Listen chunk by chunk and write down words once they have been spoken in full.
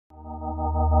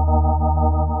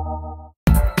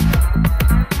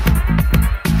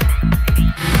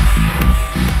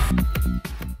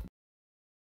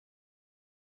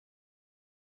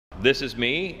This is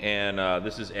me, and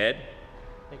this is Ed.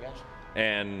 Hey guys.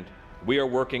 And we are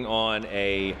working on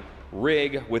a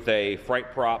rig with a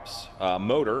Fright Props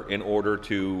motor in order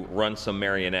to run some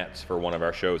marionettes for one of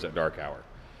our shows at Dark Hour.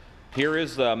 Here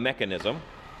is the mechanism.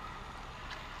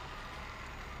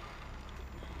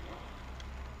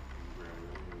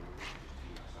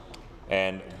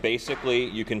 And basically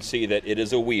you can see that it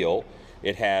is a wheel.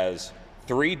 It has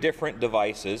 3 different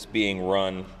devices being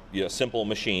run, simple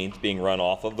machines being run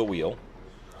off of the wheel.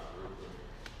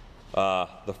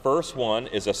 The first one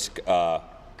is a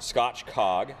Scotch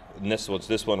Cog, and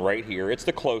this one right here. It's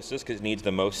the closest because it needs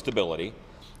the most stability.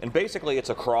 And basically it's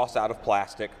a cross out of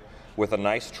plastic with a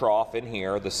nice trough in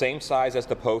here, the same size as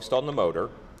the post on the motor,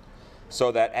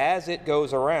 so that as it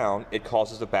goes around, it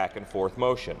causes a back and forth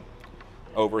motion.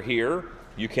 Over here,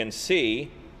 you can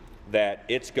see that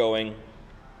it's going,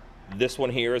 this one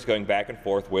here is going back and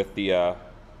forth with the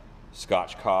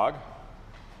Scotch Cog.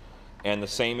 And the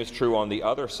same is true on the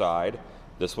other side.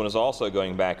 This one is also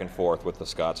going back and forth with the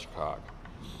Scotch Cog.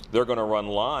 They're going to run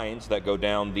lines that go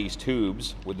down these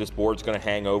tubes. This board's going to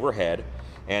hang overhead,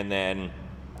 and then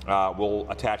we'll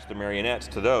attach the marionettes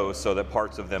to those so that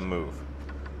parts of them move.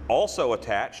 Also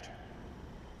attached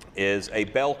is a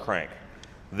bell crank.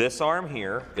 This arm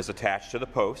here is attached to the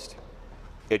post.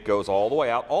 It goes all the way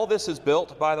out. All this is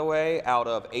built, by the way, out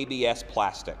of ABS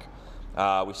plastic.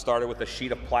 We started with a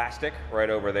sheet of plastic right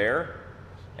over there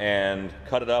and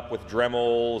cut it up with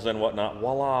Dremels and whatnot.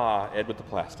 Voila, Ed with the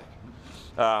plastic.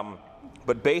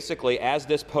 But basically, as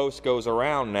this post goes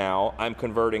around now, I'm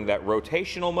converting that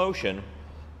rotational motion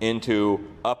into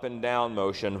up and down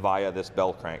motion via this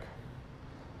bell crank.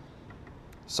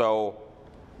 So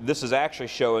this is actually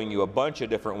showing you a bunch of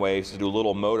different ways to do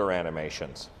little motor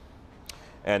animations.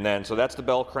 And then, so that's the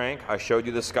bell crank. I showed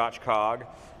you the Scotch Cog.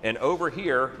 And over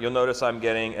here, you'll notice I'm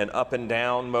getting an up and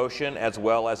down motion as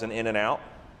well as an in and out.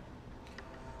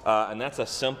 And that's a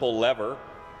simple lever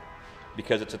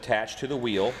because it's attached to the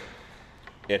wheel.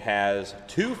 It has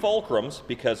 2 fulcrums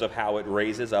because of how it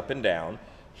raises up and down.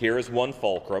 Here is one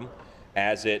fulcrum.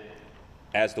 As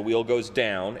the wheel goes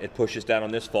down, it pushes down on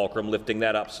this fulcrum, lifting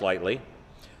that up slightly.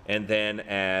 And then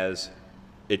as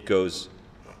it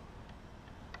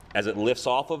lifts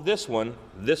off of this one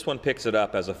picks it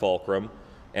up as a fulcrum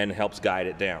and helps guide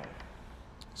it down.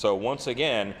 So once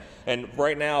again, and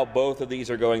right now both of these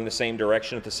are going the same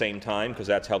direction at the same time because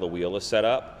that's how the wheel is set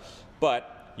up,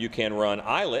 but you can run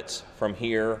eyelets from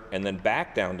here and then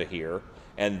back down to here,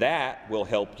 and that will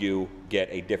help you get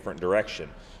a different direction.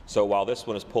 So while this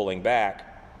one is pulling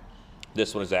back,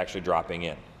 this one is actually dropping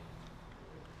in.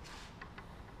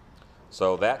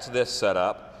 So that's this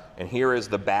setup, and here is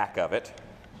the back of it.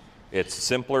 It's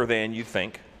simpler than you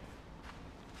think.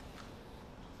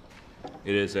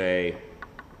 It is a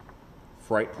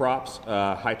Fright Props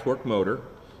high torque motor,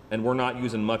 and we're not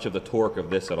using much of the torque of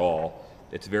this at all.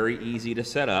 It's very easy to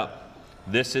set up.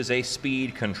 This is a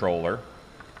speed controller.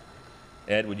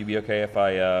 Ed, would you be okay if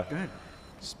I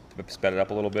sped it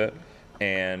up a little bit?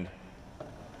 And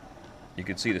you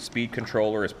can see the speed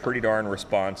controller is pretty darn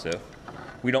responsive.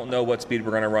 We don't know what speed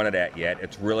we're going to run it at yet.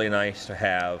 It's really nice to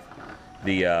have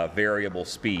the variable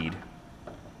speed.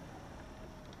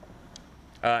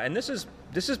 And this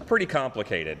is pretty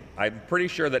complicated. I'm pretty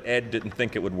sure that Ed didn't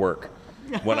think it would work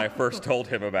when I first told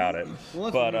him about it.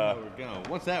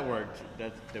 Once that worked,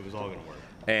 that was all going to work.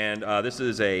 And this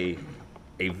is a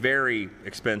very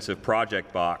expensive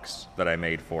project box that I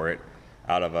made for it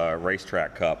out of a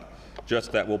racetrack cup.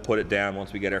 Just that we'll put it down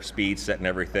once we get our speed set and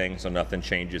everything so nothing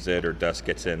changes it or dust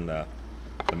gets in the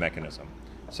mechanism.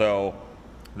 So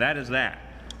that is that.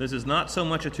 This is not so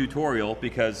much a tutorial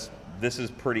because this is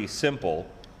pretty simple.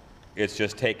 It's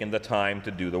just taking the time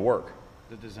to do the work.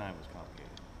 The design was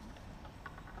complicated.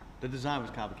 The design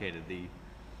was complicated. The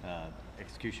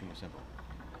execution was simple.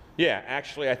 Yeah,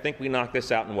 actually I think we knocked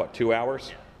this out in what, 2 hours?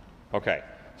 Yeah. Okay.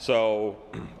 So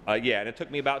yeah, and it took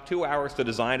me about 2 hours to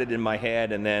design it in my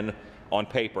head and then on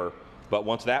paper, but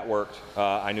once that worked,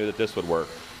 I knew that this would work.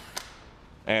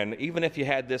 And even if you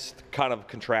had this kind of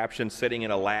contraption sitting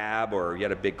in a lab or you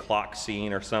had a big clock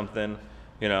scene or something,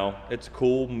 you know, it's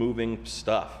cool moving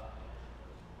stuff.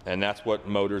 And that's what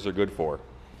motors are good for.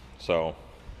 So,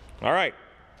 all right,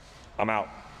 I'm out.